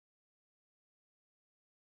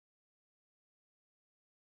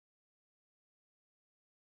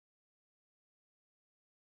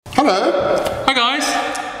Hello. Hi guys.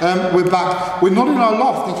 We're back. We're not in our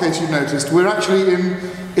loft, in case you've noticed. We're actually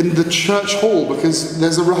in the church hall because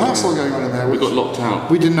there's a rehearsal going on in there. We got locked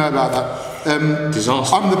out. We didn't know about that.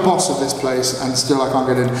 Disaster. I'm the boss of this place and still I can't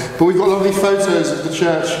get in. But we've got lovely photos of the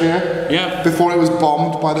church here. Yeah. Before it was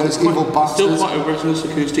bombed by those evil bastards. Still quite a resonance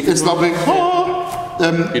acoustic. It's lovely.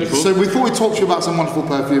 Beautiful. So we thought we'd talk to you about some wonderful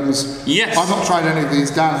perfumes. Yes. I've not tried any of these.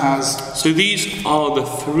 Dan has. So these are the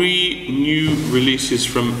 3 new releases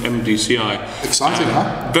from MDCI. Exciting,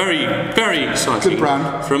 huh? Very, very exciting. Good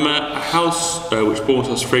brand. From a house which brought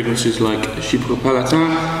us fragrances like Cuir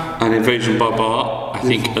Cavalier and Invasion Barbare. I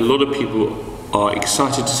think a lot of people are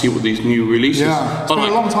excited to see what these new releases are. Yeah, it's been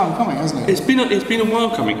a long time coming, hasn't it? It's been a while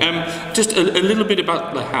coming. Just a little bit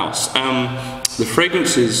about the house. The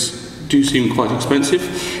fragrances do seem quite expensive.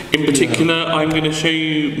 In particular, I'm going to show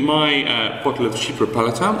you my bottle of Cuir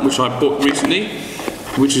Cavalier, which I bought recently,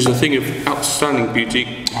 which is a thing of outstanding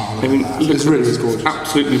beauty. Oh, I mean, it's really gorgeous.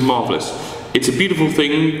 Absolutely marvellous. It's a beautiful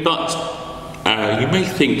thing, but you may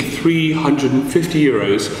think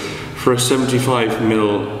 €350 for a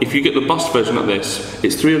 75ml. If you get the bust version of this,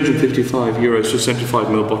 it's €355 for a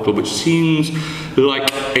 75ml bottle, which seems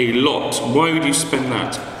like a lot. Why would you spend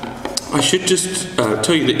that? I should just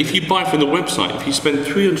tell you that if you buy from the website, if you spend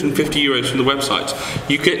 €350 from the website,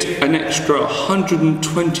 you get an extra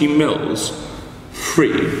 120 mils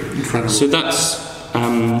free. Incredible. So that's,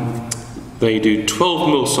 they do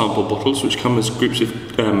 12ml sample bottles, which come as groups of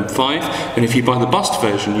 5, and if you buy the bust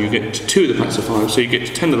version, you get 2 of the packs of 5, so you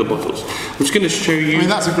get 10 of the bottles. I'm just going to show you. I mean,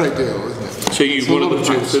 that's a great deal, isn't it? Show you one of the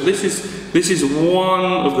packs. So this is one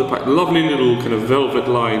of the packs. Lovely little kind of velvet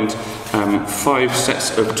lined 5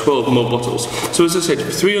 sets of 12ml bottles. So as I said,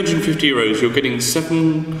 for €350 you're getting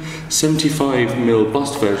 75ml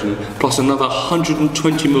bust version plus another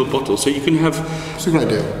 120ml bottle. So you can have. It's a great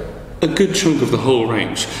deal. A good chunk of the whole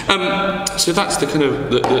range. So that's the kind of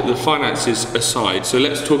the finances aside. So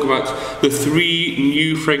let's talk about the 3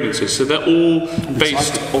 new fragrances. So they're all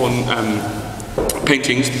based on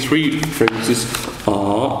paintings. The 3 fragrances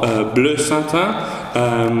are Bleu, Satin,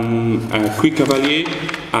 Cuir Cavalier,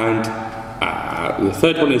 and the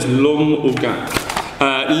third one is aux Gants.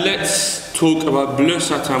 Let's talk about Bleu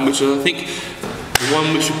Satin, which is, I think,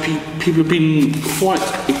 one which people have been quite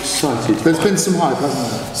excited. There's been some hype, hasn't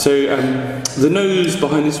there? So the nose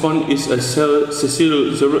behind this one is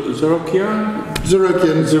Cecile Zarokian.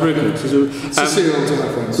 Zarokian. Cecile to her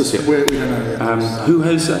friends. Cecile. We don't know yet. Who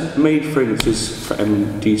has made fragrances for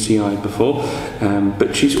MDCI before,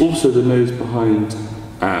 but she's also the nose behind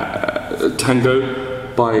Tango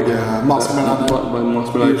by Marc Milano, by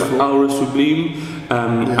Aura Sublime,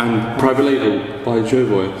 and Private Label by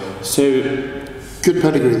Jovoy. So good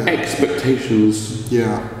pedigree there. Expectations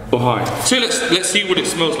are high. So let's see what it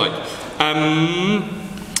smells like.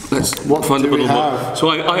 Let's find the bottle. So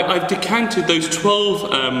I've decanted those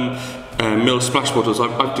 12ml splash bottles.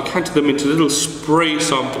 I've decanted them into little spray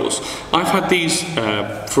samples. I've had these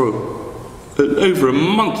for over a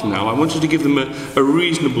month now. I wanted to give them a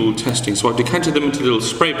reasonable testing, so I've decanted them into little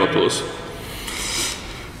spray bottles.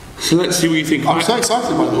 So let's see what you think. I'm so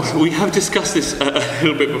excited about this. We have discussed this a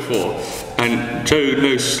little bit before, and Joe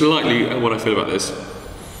knows slightly what I feel about this.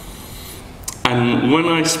 And when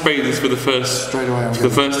I sprayed this for the first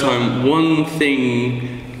time, one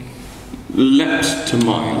thing leapt to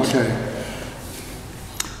mind. Okay.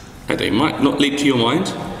 And it might not leap to your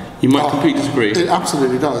mind. You might completely disagree. It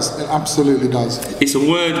absolutely does. It absolutely does. It's a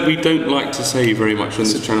word we don't like to say very much on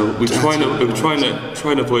this channel. We're trying to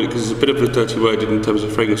avoid it because it's a bit of a dirty word in terms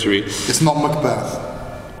of fragrancery. It's not Macbeth.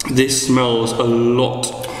 This smells a lot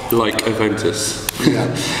like Aventus. Yeah.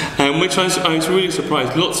 Which I was really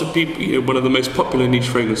surprised. Lots of people, one of the most popular niche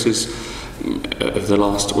fragrances of the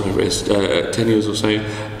last, whatever it is, 10 years or so,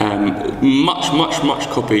 much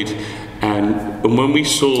copied. And when we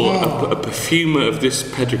saw a perfumer of this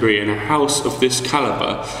pedigree in a house of this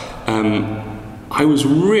calibre, I was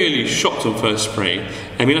really shocked on first spray.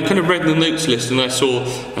 I mean, I kind of read the notes list and I saw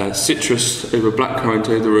citrus over blackcurrant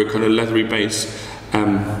over a kind of leathery base.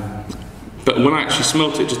 But when I actually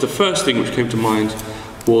smelt it, just the first thing which came to mind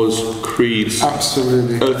was Creed's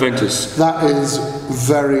Aventus. That is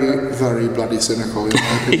very, very bloody cynical, in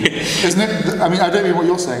my opinion. Isn't it? I mean, I don't mean what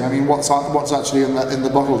you're saying. I mean, what's actually in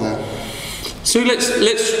the bottle there? So let's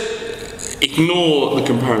ignore the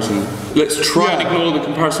comparison. Let's try and ignore the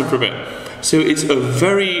comparison for a bit. So it's a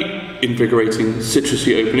very invigorating,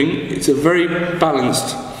 citrusy opening. It's a very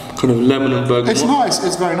balanced kind of lemon and bergamot. It's nice.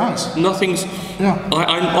 It's very nice. Nothing's.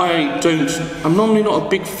 I'm normally not a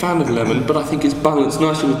big fan of lemon, but I think it's balanced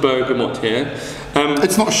nicely with bergamot here.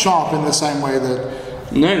 It's not sharp in the same way that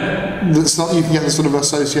No. That's not, you can get the sort of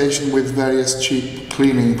association with various cheap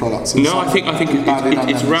cleaning products. No, I think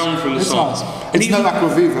it's round from the start. Nice. It's no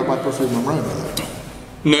Aquaviva by Perfume and Roma, though.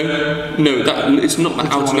 No, it's not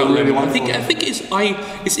that out and out really lemon. I think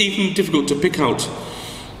it's even difficult to pick out.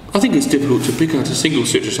 I think it's difficult to pick out a single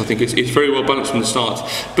citrus. I think it's very well balanced from the start.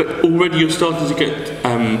 But already you're starting to get.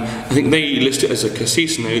 I think they list it as a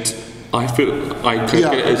cassis note. I feel I kind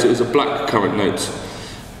of get it as a black currant note.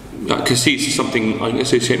 Cassis is something I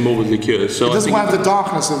associate more with liqueur. So it doesn't have the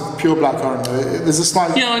darkness of pure blackcurrant. There's a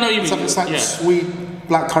slight, I know you mean. It's like sweet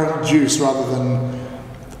blackcurrant juice rather than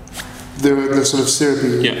the sort of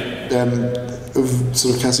syrupy of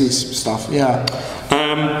sort of cassis stuff. Yeah.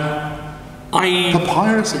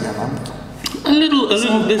 Papyrus again. There's a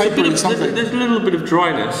little bit of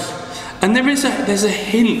dryness, and there's a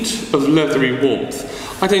hint of leathery warmth.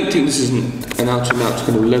 I don't think this is an out-and-out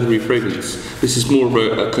kind of leathery fragrance. This is more of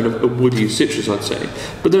a kind of a woody citrus, I'd say.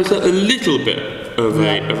 But there's a little bit of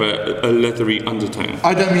a leathery undertone.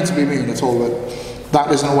 I don't mean to be mean at all, but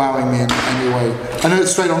that isn't wowing me in any way. I know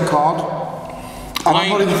it's straight on card, and I'm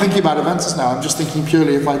not even thinking about Aventus now. I'm just thinking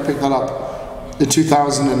purely if I picked that up in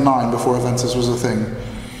 2009 before Aventus was a thing,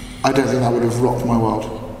 I don't think that would have rocked my world.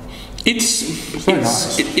 It's very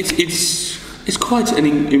nice. It's quite an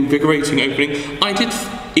invigorating opening.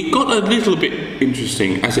 It got a little bit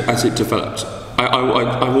interesting as it developed.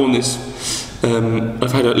 I worn this.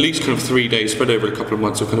 I've had at least kind of 3 days spread over a couple of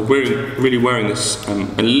months of kind of really wearing this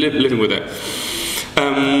and living with it.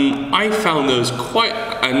 I found there was quite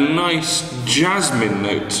a nice jasmine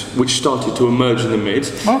note which started to emerge in the mid.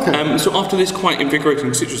 Okay. So after this quite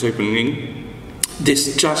invigorating citrus opening,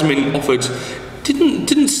 this jasmine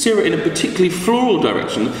didn't steer it in a particularly floral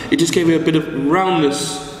direction. It just gave it a bit of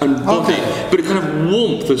roundness and body, but it kind of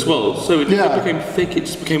warmth as well. So it became thick. It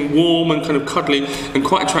just became warm and kind of cuddly and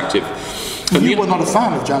quite attractive. And you were not a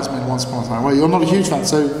fan of jasmine once upon a time. Well, you're not a huge fan,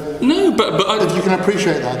 so no, but if you can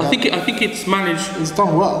appreciate that. I think it's managed. It's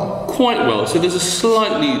done well, quite well. So there's a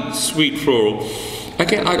slightly sweet floral.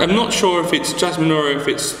 Again, I'm not sure if it's jasmine or if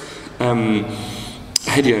it's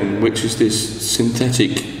Hedione, which is this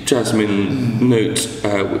synthetic jasmine note,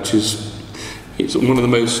 which it's one of the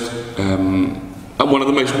most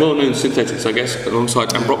well-known synthetics, I guess, alongside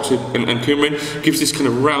ambroxy and coumarin. Gives this kind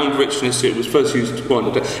of round richness. It was first used,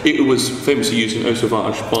 it was famously used in Eau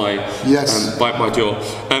Sauvage by Dior.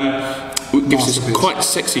 It gives this quite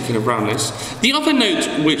sexy kind of roundness. The other note,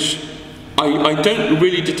 which I don't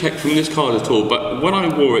really detect from this card at all, but when I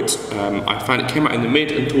wore it, I found it came out in the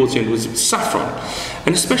mid and towards the end was saffron.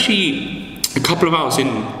 And especially a couple of hours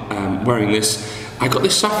in wearing this, I got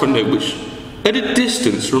this saffron note which at a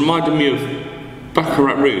distance reminded me of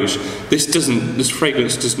Baccarat Rouge. This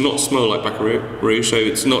fragrance does not smell like Baccarat Rouge, so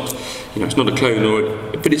it's not, it's not a clone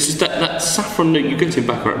but it's just that saffron note you get in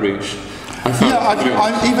Baccarat Rouge.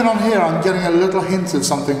 Even on here I'm getting a little hint of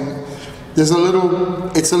something. It's a little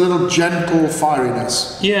gentle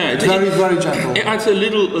fieriness. Yeah, very gentle. It adds a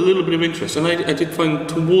little bit of interest, and I did find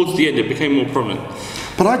towards the end it became more prominent.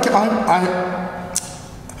 But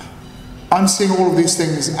I'm seeing all of these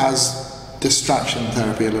things as distraction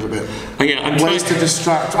therapy a little bit. Ways to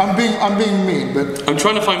distract. I'm being mean, but I'm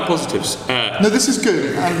trying to find positives. No, this is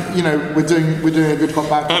good, and we're doing a good hot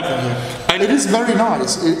back thing here. And it is very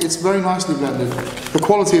nice. It's very nicely blended. The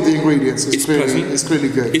quality of the ingredients is clearly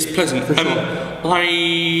good. It's pleasant. For sure.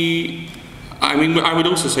 I would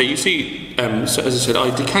also say, so as I said, I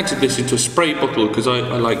decanted this into a spray bottle because I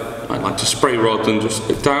like to spray rather than just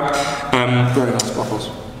dab. Very nice bottles.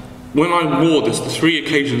 When I wore this, the 3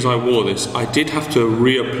 occasions I wore this, I did have to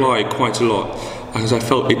reapply quite a lot because I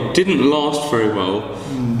felt it didn't last very well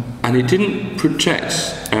and it didn't project.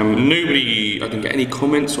 I didn't get any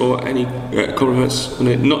comments or any compliments on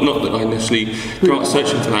it. Not that I necessarily go out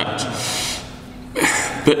searching for that,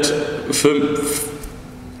 but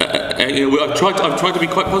I've tried to be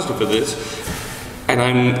quite positive for this. And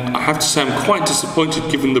I have to say I'm quite disappointed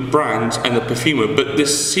given the brand and the perfumer, but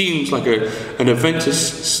this seems like an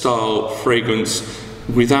Aventus style fragrance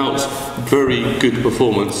without very good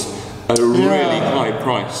performance at a really high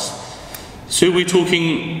price. So we're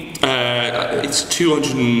talking, it's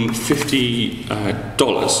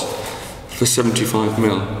 $250 for 75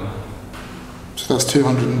 ml. So that's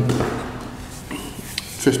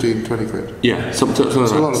 215, 20 quid. Yeah, something like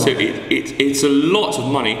that. So it's a lot of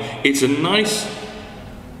money. It's a nice,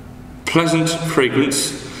 pleasant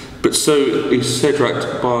fragrance, but so is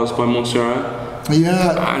Cedrat Bars by Montserrat.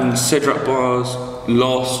 Yeah. And Cedrat Bars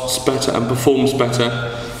lasts better and performs better.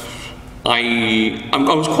 I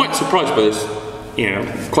was quite surprised by this.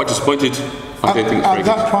 Quite disappointed. I don't think it's very at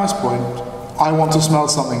that price point, I want to smell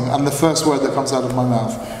something, and the first word that comes out of my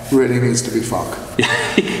mouth really needs to be fuck.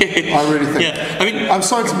 I really think. Yeah, I mean, I'm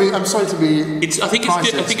sorry to be. I think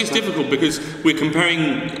it's difficult because we're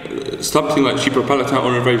comparing something like Chypre Palatin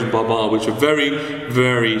or Invasion Barbare, which are very,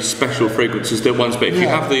 very special fragrances. They're ones, but if you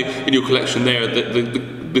have in your collection there,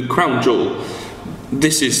 the crown jewel,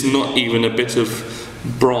 this is not even a bit of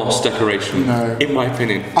brass decoration, in my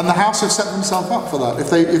opinion. And the house have set themselves up for that.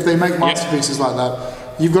 If they make masterpieces like that,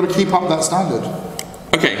 you've got to keep up that standard.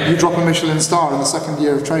 Okay. You drop a Michelin star in the second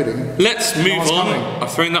year of trading. Let's move on.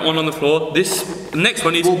 I've thrown that one on the floor. This next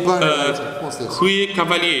one is What's this? Cuir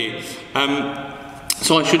Cavalier.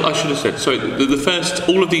 So I should have said. So the first,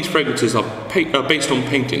 all of these fragrances are based on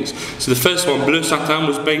paintings. So the first one, Bleu Satin,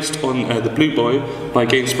 was based on the Blue Boy by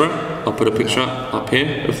Gainsborough. I'll put a picture up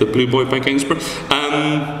here of the Blue Boy by Gainsborough.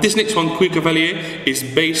 This next one, Cuir Cavalier, is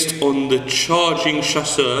based on the Charging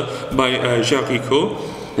Chasseur by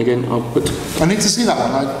Zarokian. Again, I'll put. I need to see that one.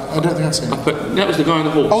 I don't think I've seen it. That was the guy on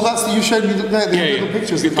the horse. Oh, that's you showed me the little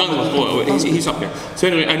pictures. He's up here. So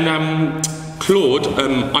anyway, and Claude,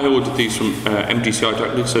 I ordered these from MDCI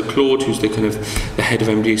directly. So Claude, who's the head of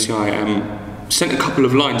MDCI, sent a couple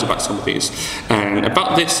of lines about some of these. And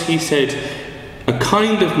about this, he said, a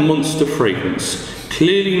kind of monster fragrance,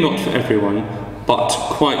 clearly not for everyone, but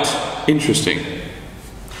quite interesting.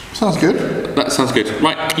 Sounds good. That sounds good.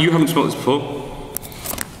 Right, you haven't smelled this before.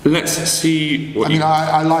 Let's see what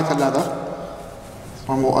I like a leather.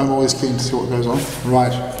 I'm always keen to see what goes on.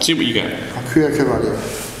 Right. See what you get. A Cuir Cavalier.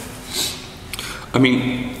 I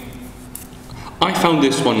mean, I found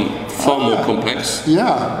this one far more complex.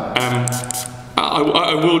 Yeah.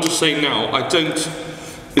 I will just say now,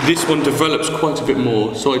 this one develops quite a bit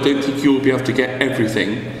more, so I don't think you'll be able to get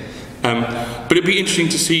everything. But it'd be interesting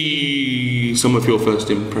to see some of your first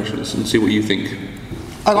impressions and see what you think.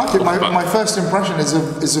 I like it. My first impression is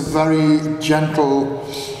a very gentle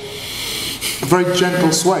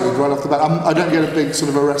suede right off the bat. I don't get a big sort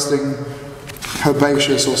of arresting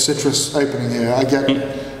herbaceous or citrus opening here. I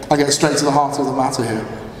get straight to the heart of the matter here.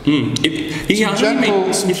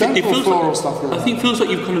 Some gentle floral stuff here. I think it feels like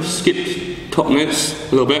you've kind of skipped top notes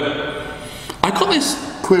a little bit. I got this.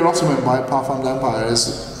 Cuir Ottoman by Parfum d'Empire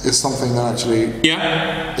is something that actually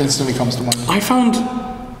instantly comes to mind. I found.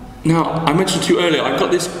 Now, I mentioned to you earlier, I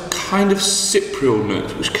got this kind of cypriol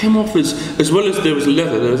note, which came off as well as there was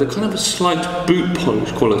leather, there was a kind of a slight boot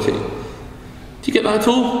polish quality. Do you get that at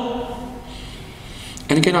all?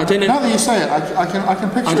 And again, I don't know. Now that you say it, I can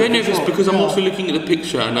picture it. I don't know if it's because I'm also looking at the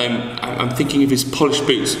picture and I'm thinking of his polished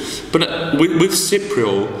boots. But with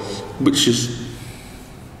cypriol, which is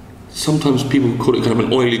sometimes people call it kind of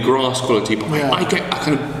an oily grass quality, but I get a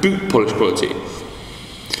kind of boot polish quality.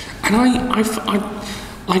 And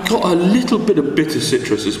I got a little bit of bitter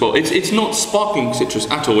citrus as well. It's not sparkling citrus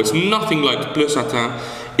at all. It's nothing like Bleu Satin.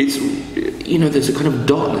 It's, there's a kind of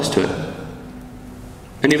darkness to it.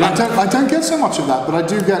 And I don't get so much of that, but I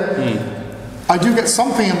do get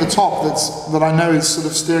something in the top that I know is sort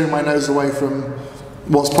of steering my nose away from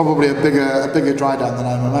what's probably a bigger dry down than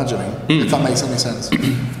I'm imagining. If that makes any sense.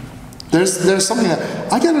 There's something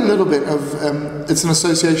that I get a little bit of. It's an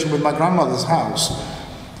association with my grandmother's house.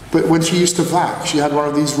 But when she used to vac, she had one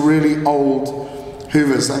of these really old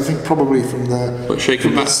Hoovers, I think probably from the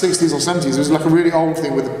 60s or 70s. It was like a really old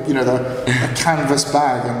thing with, a canvas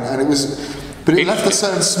bag, and it was, but it left a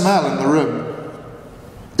certain smell in the room.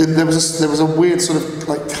 There was a weird sort of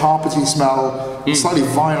like carpety smell, slightly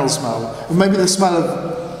vinyl smell, and maybe the smell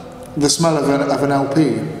of an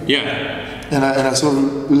LP. Yeah. In a sort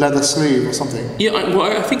of leather sleeve or something. Yeah,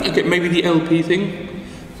 I think I get maybe the LP thing.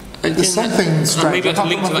 There's something strange. Maybe that's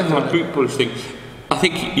linked to that kind of boot polish thing. I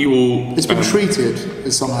think you will. It's been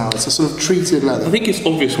treated somehow. It's a sort of treated leather. I think it's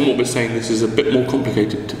obvious from what we're saying. This is a bit more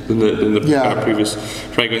complicated than the previous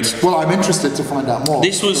fragrance. Well, I'm interested to find out more.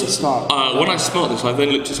 This was when I smelled this. I then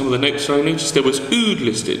looked at some of the notes. So I noticed there was oud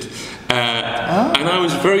listed, and I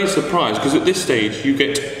was very surprised because at this stage you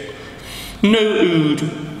get no oud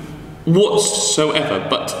whatsoever.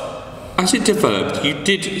 But as it developed, you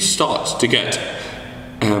did start to get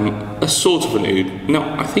a sort of an oud.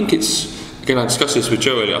 Now, I think it's, again, I discussed this with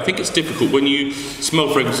Joe earlier, I think it's difficult when you smell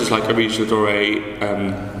fragrances like Original Doré,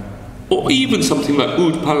 or even something like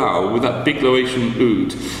Oud Palau with that big Laotian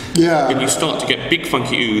oud. Yeah. When you start to get big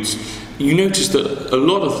funky ouds, you notice that a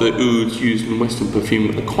lot of the ouds used in Western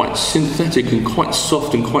perfume are quite synthetic and quite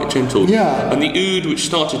soft and quite gentle. Yeah. And the oud which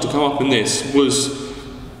started to come up in this was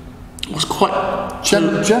quite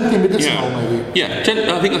gently medicinal, maybe. Yeah,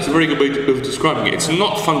 I think that's a very good way of describing it. It's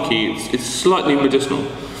not funky. It's slightly medicinal.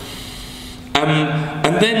 I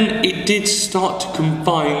And then it did start to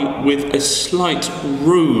combine with a slight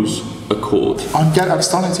rose accord. I'm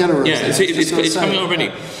starting to get a rose. Yeah, it's coming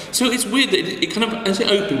already. So it's weird that it kind of, as it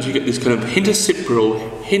opens, you get this kind of hint of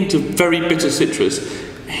cypriol, hint of very bitter citrus,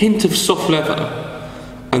 hint of soft leather,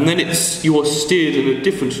 and then you are steered in a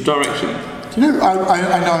different direction. Do you know,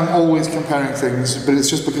 I know I'm always comparing things, but it's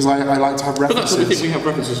just because I like to have references. But that's what I think we have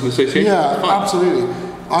references and associations. Yeah, absolutely.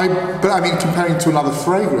 But I mean, comparing to another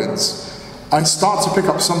fragrance, I start to pick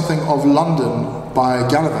up something of London by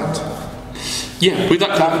Gallivant. Yeah, with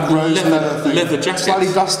that kind of rose leather jacket.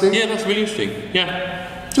 Slightly dusty. Yeah, that's really interesting. Yeah.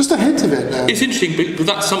 Just a hint of it. It's interesting, but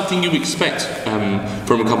that's something you expect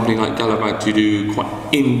from a company like Gallivant to do, quite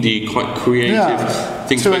indie, quite creative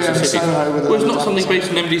things based on cities. Well, it's not something based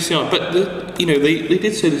on MDCI, but they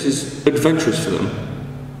did say this is adventurous for them.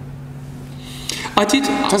 It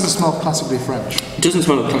doesn't smell classically French. It doesn't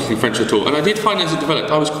smell classically French at all. And I did find as it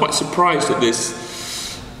developed, I was quite surprised at this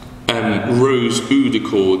rose oud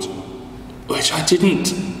accord, which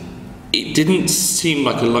it didn't seem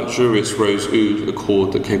like a luxurious rose oud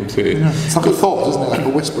accord that came through. Yeah, it's like a thought, isn't it? Like a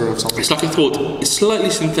whisper of something. It's like a thought. It's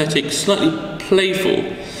slightly synthetic, slightly playful.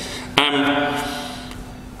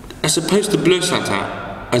 As opposed to Bleu Satin,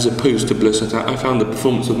 I found the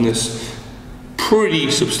performance of this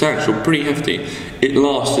pretty substantial, pretty hefty. It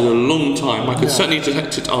lasted a long time. I could certainly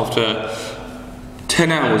detect it after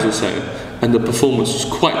 10 hours or so, and the performance was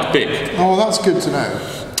quite big. Oh, well, that's good to know.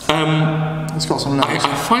 It's got some levels.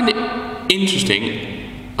 I find it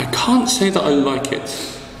interesting. I can't say that I like it.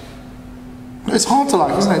 It's hard to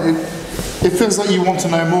like, isn't it? It feels like you want to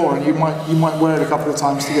know more, and you might wear it a couple of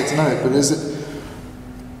times to get to know it. But is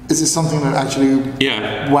it something that actually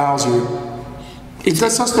wows you? It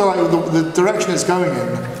does just feel like the direction it's going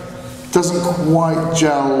in doesn't quite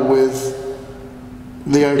gel with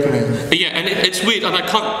the opening. Yeah, and it's weird, and I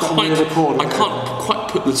can't quite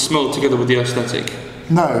put the smell together with the aesthetic.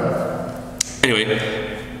 No. Anyway,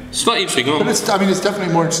 slightly interesting. But it's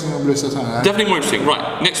definitely more interesting than Bleu Satin. Eh? Definitely more interesting.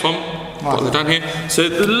 Right, next one. Got that down here. So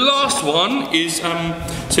the last one is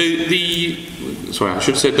sorry, I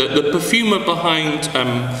should have said the perfumer behind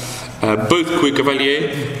both Cuir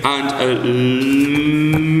Cavalier and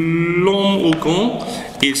aux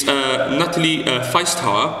Gants is Nathalie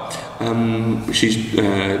Feisthauer. She's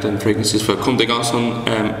done fragrances for Comme des Garçons,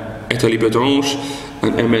 Italie Berdange,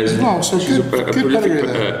 and Hermès. Oh, so good pedigree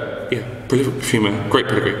there. Prolific perfumer, great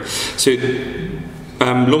pedigree. So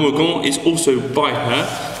aux Gants is also by her.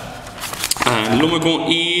 And aux Gants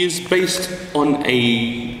is based on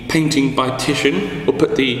a painting by Titian. We'll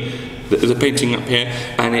put the painting up here,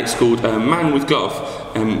 and it's called Man with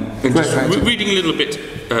Glove. And just reading a little bit,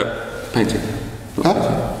 painting.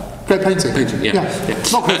 Great painting.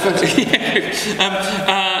 Not great painting.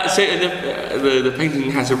 So the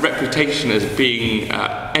painting has a reputation as being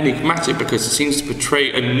enigmatic because it seems to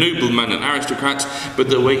portray a nobleman, an aristocrat, but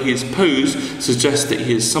the way he is posed suggests that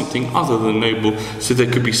he is something other than noble, so there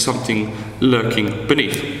could be something lurking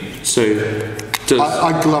beneath. So,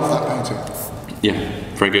 I love that painting. Yeah,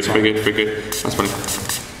 very good. That's funny.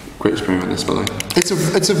 Great spray on this, by the way.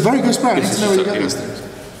 It's a very good spray. I need to know where you get these things.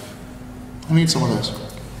 I need some of those.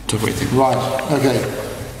 Tell me what you think. Right, okay.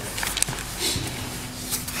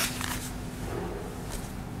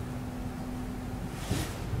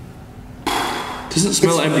 Doesn't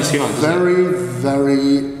smell MDCI, does it? Very,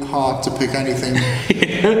 very hard to pick anything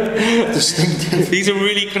distinctive. These are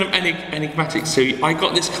really kind of enigmatic. So I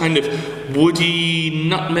got this kind of woody,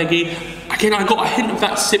 nutmeggy. Again, I got a hint of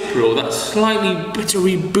that cypriol, that slightly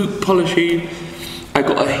bittery, boot polishy. I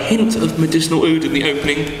got a hint of medicinal oud in the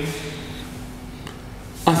opening.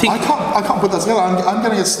 I can't put that together. I'm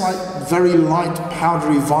getting a slight, very light,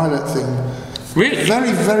 powdery violet thing. Really?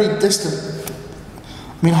 Very, very distant.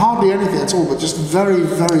 I mean, hardly anything at all, but just very,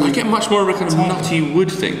 very... I get much more of a kind of nutty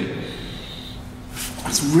wood thing.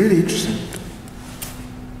 That's really interesting.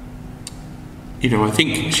 I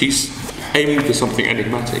think she's aiming for something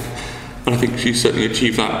enigmatic, and I think she's certainly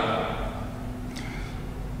achieved that.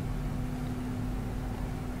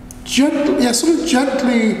 Sort of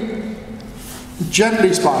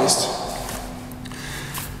gently spiced.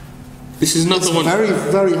 This is another one. It's very,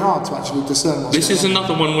 very hard to actually discern what's This is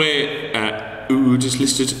another one where oud is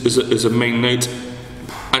listed as a main note,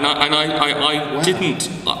 and I didn't.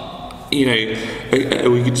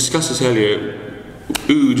 We could discuss this earlier.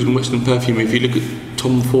 Oud in Western perfume. If you look at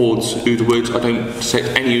Tom Ford's oud wood, I don't detect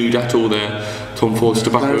any oud at all there. Tom Ford's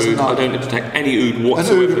tobacco oud, I don't detect any oud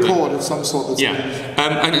whatsoever. An oud accord of some sort. That's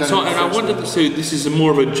and I wondered. So this is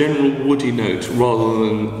more of a general woody note rather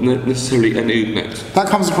than necessarily an oud note. That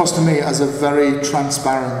comes across to me as a very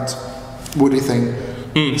transparent woody thing,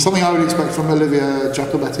 Something I would expect from Olivia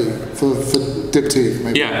Giacobetti for diptyque,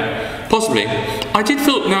 maybe. Yeah, possibly. I did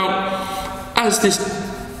feel, now, as this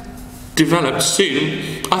developed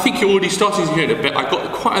soon, I think you're already starting to hear it a bit. I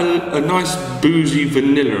got quite a nice boozy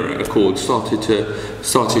vanilla accord started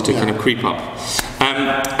to kind of creep up,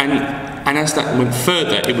 and as that went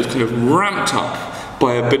further, it was kind of ramped up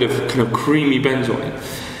by a bit of kind of creamy benzoin,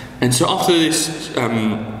 and so after this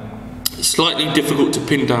slightly difficult to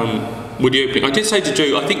pin down woody opening, I did say to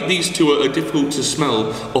Joe, I think these two are difficult to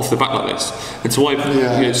smell off the back like this, and so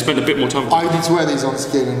I've spent a bit more time. I need to wear these on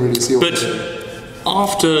skin and really see what. But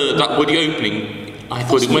after that woody opening, I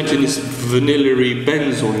thought it went in this vanilla-y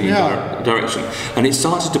benzoin direction, and it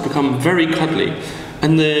started to become very cuddly.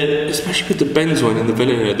 And especially with the benzoin and the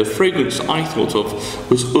vanilla, the fragrance I thought of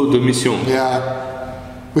was Eau de Mission. Yeah,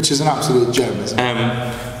 which is an absolute gem, isn't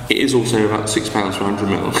it? It is also about £6 for 100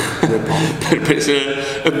 ml. but it's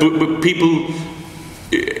but people,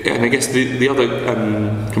 and I guess the other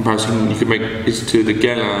comparison you could make is to the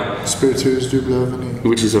Guerlain Spiritueuse du Bleu,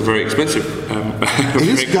 which is a very expensive. It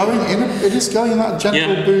is going in that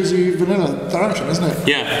gentle, boozy vanilla direction, isn't it?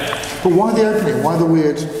 Yeah. But why the opening? Why the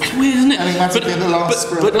weird? It's weird, isn't it? Enigmatic in the last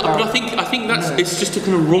but I think that's it's just to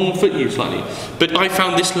kind of wrong foot you slightly. But I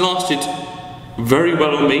found this lasted very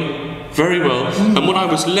well on me. Very well, and what I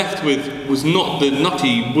was left with was not the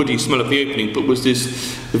nutty, woody smell of the opening, but was this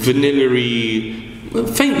vanilla-y,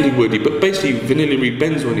 faintly woody, but basically vanilla-y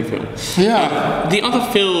benzoin feel. Yeah. The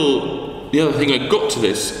other thing I got to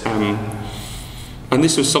this, and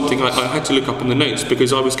this was something I had to look up in the notes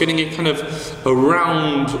because I was getting a kind of a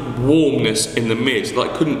round warmness in the mid that I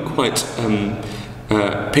couldn't quite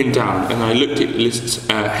pin down, and I looked at List's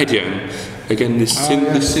Hedion. Again, this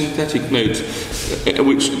synthetic note,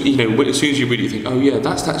 which, you know, as soon as you read it, you think, oh yeah,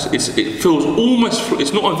 it feels almost,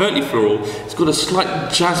 it's not overtly floral, it's got a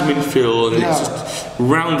slight jasmine feel, and it just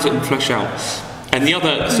rounds it and flesh out. And the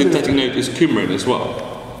other synthetic note is coumarin as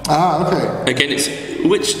well. Ah, okay. Again,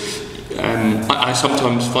 I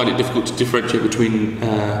sometimes find it difficult to differentiate between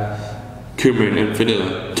coumarin and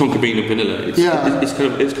vanilla, tonka bean and vanilla.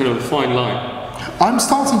 It's kind of a fine line. I'm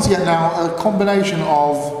starting to get now a combination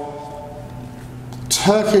of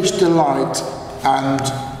Turkish delight and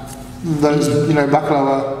those,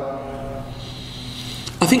 baklava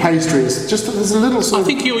pastries. Just there's a little sort I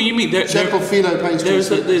think you mean gentle phyllo pastries.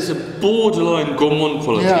 There's a borderline gourmand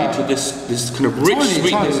quality to this kind of rich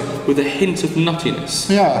sweetness with a hint of nuttiness.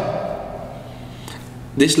 Yeah.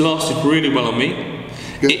 This lasted really well on me.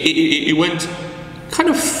 It went kind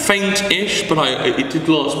of faint-ish, but it did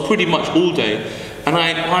last pretty much all day, and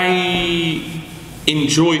I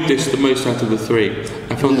enjoyed this the most out of the three.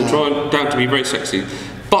 I found the dry down to be very sexy,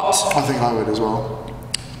 but I think I would as well.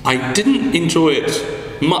 I didn't enjoy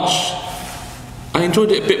it much. I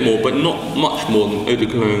enjoyed it a bit more, but not much more than Eau de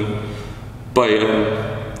Cologne by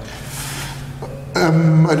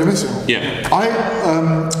Eau de Mission. Yeah.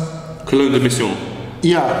 Cologne de Mission.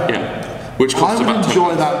 Yeah. Yeah. Which costs I would about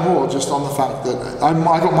enjoy that more just on the fact that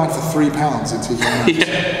I got mine for £3 in TK.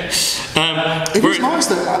 Yeah. It is nice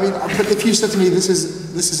though. I mean, but if you said to me this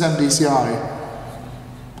is MDCI,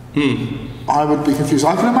 I would be confused.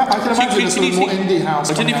 I can imagine a sort of more indie house.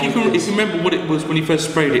 I don't know if you remember what it was when you first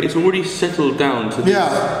sprayed it. It's already settled down to this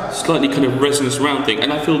slightly kind of resinous round thing,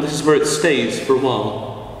 and I feel this is where it stays for a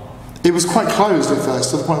while. It was quite closed at first,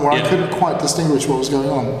 to the point where I couldn't quite distinguish what was going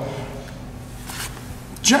on.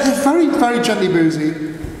 Very, very gently boozy.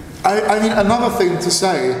 I mean, another thing to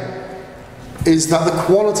say is that the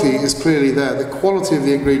quality is clearly there, the quality of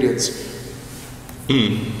the ingredients.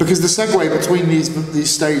 Because the segue between these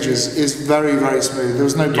stages is very, very smooth. There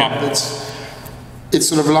was no bump. It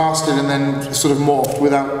sort of lasted and then sort of morphed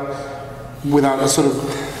without a sort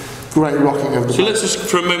of great rocking of the So let's just,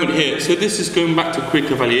 for a moment here, so this is going back to Cuir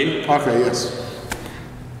Cavalier. Okay, yes.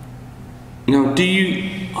 Now,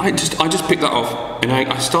 I just picked that off, and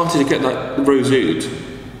I started to get that rose oud.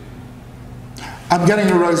 I'm getting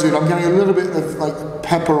a rose oud. I'm getting a little bit of like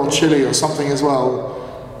pepper or chili or something as well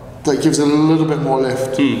that gives it a little bit more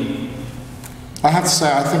lift. I have to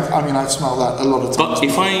say, I smell that a lot of times. But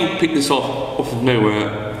if I picked this off of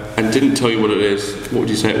nowhere and didn't tell you what it is, what would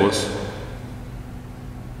you say it was?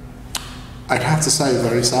 I'd have to say,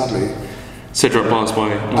 very sadly, Cedric Bars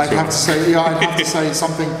by I'd have to say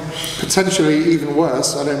something potentially even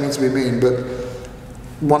worse. I don't mean to be mean, but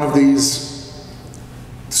one of these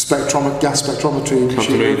gas spectrometry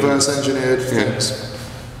machine reverse engineered things.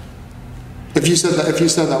 If you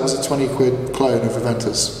said that was a 20 quid clone of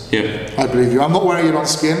Aventus, I believe you. I'm not wearing it on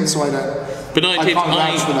skin, so I don't. But I can't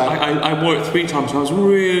vouch for that. I wore it 3 times, and I was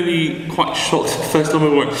really quite shocked the first time I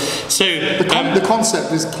wore it. So the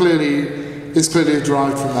concept is clearly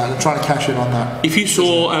derived from that. I'm trying to cash in on that. If you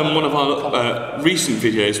saw one of our recent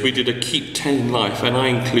videos, we did a keep 10 in life, and I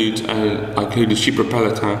included Cuir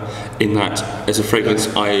Cavalier in that as a fragrance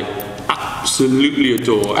I absolutely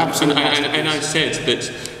adore. Absolutely. And I said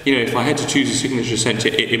that, you know, if I had to choose a signature scent,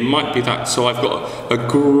 it might be that. So I've got a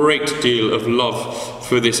great deal of love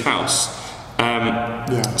for this house.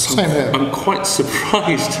 Same here. I'm quite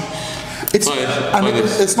surprised.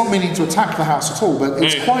 It's not meaning to attack the house at all, but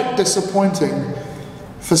it's quite disappointing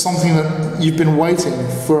for something that you've been waiting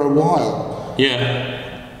for a while.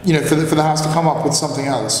 Yeah. You know, for the house to come up with something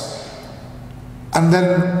else. And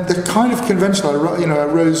then the kind of conventional, you know, a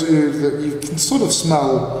rose oud that you can sort of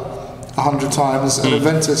smell 100 times, an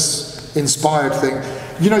Aventus inspired thing.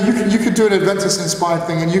 You know, you could do an Aventus inspired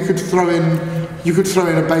thing, and you could throw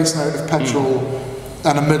in a base note of petrol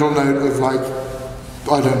and a middle note of, like,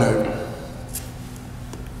 I don't know,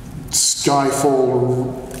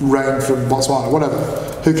 skyfall rain from Botswana, whatever.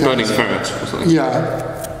 Who cares? Burning ferret or something.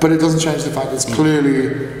 Yeah, but it doesn't change the fact it's clearly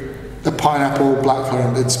a pineapple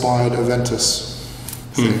blackcurrant inspired Aventus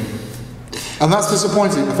thing. And that's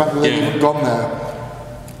disappointing, the fact that they've even gone there.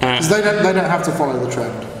 Because they don't have to follow the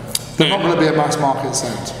trend. They're not going to be a mass market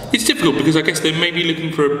scent. It's difficult because I guess they may be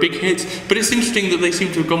looking for a big hit, but it's interesting that they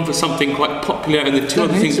seem to have gone for something quite popular and the two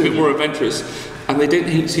other things a bit more adventurous, and they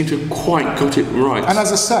don't seem to have quite got it right. And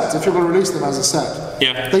as a set, if you're going to release them as a set,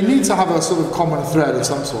 they need to have a sort of common thread of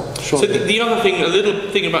some sort. So the other thing, a little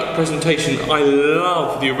thing about the presentation, I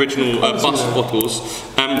love the original bust bottles.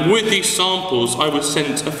 With these samples, I was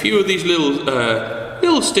sent a few of these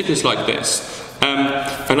little stickers like this.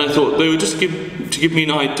 And I thought they were just to give me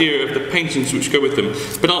an idea of the paintings which go with them.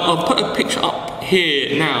 But I'll put a picture up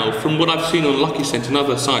here now from what I've seen on Luckyscent and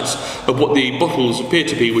other sites of what the bottles appear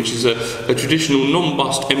to be, which is a traditional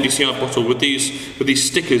non-bust MDCI bottle with these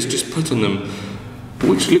stickers just put on them,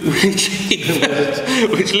 which look really cheap,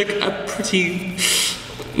 which look pretty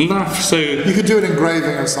naff. So you could do an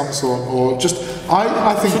engraving of some sort, or just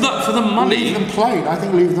I think for the money, leave them plain. I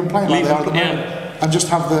think leave them plain like they are at the moment. And just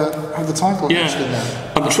have the title etched in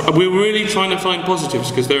there. We're really trying to find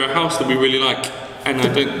positives because they're a house that we really like, and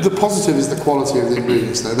the positive is the quality of the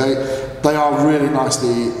ingredients. Though they are really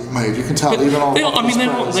nicely made. You can tell even on. They are. I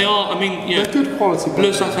mean, yeah. They're good quality.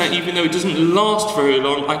 Bleu Satin, even though it doesn't last very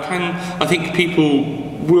long, I think people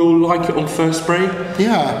will like it on first spray.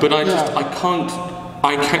 Yeah. But I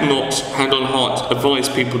cannot, hand on heart, advise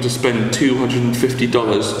people to spend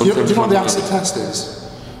 $250 on do you know what the acid test is?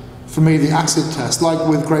 For me, the acid test, like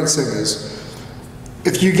with great singers,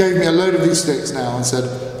 if you gave me a load of these sticks now and said,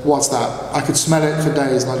 what's that? I could smell it for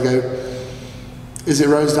days and I'd go, is it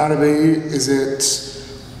Rose d'Araby? Is it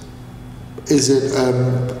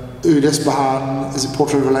Oud Ispahan? Is it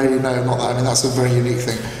Portrait of a Lady? No, not that. I mean, that's a very unique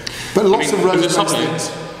thing. But lots of rose-based things.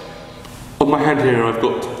 On my hand here, I've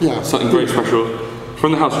got something very special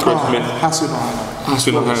from the house of Smith.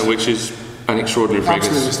 Hassunahana, which is an extraordinary fragrance.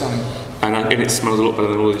 Absolutely stunning. And it smells a lot better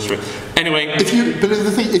than all these straight. Anyway, if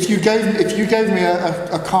you gave me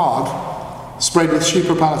a card sprayed with Cuir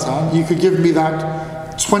Cavalier, you could give me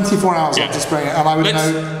that 24 hours after spraying it, and I would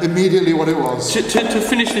know immediately what it was. To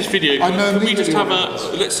finish this video,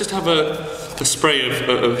 let's just have a spray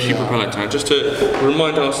of Cuir Cavalier just to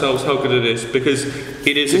remind ourselves how good it is, because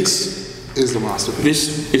it is. This is the masterpiece.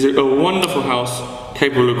 This is a wonderful house,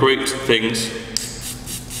 capable of great things.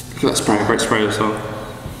 Look at that spray, a great spray as well.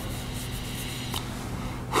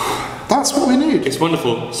 That's what we need. It's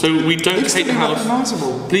wonderful. So we don't hate the house.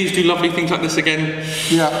 Please do lovely things like this again.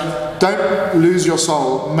 Yeah. Don't lose your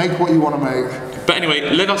soul. Make what you want to make. But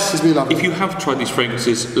anyway, let us, if you have tried these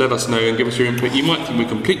fragrances, let us know and give us your input. You might think we're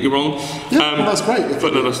completely wrong. Yeah, well, that's great.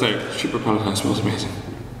 But let us know. Cuir Cavalier smells amazing.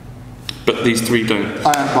 But these three don't.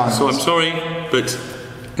 I am fine. So I'm sorry, but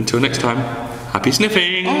until next time, happy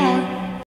sniffing! Bye.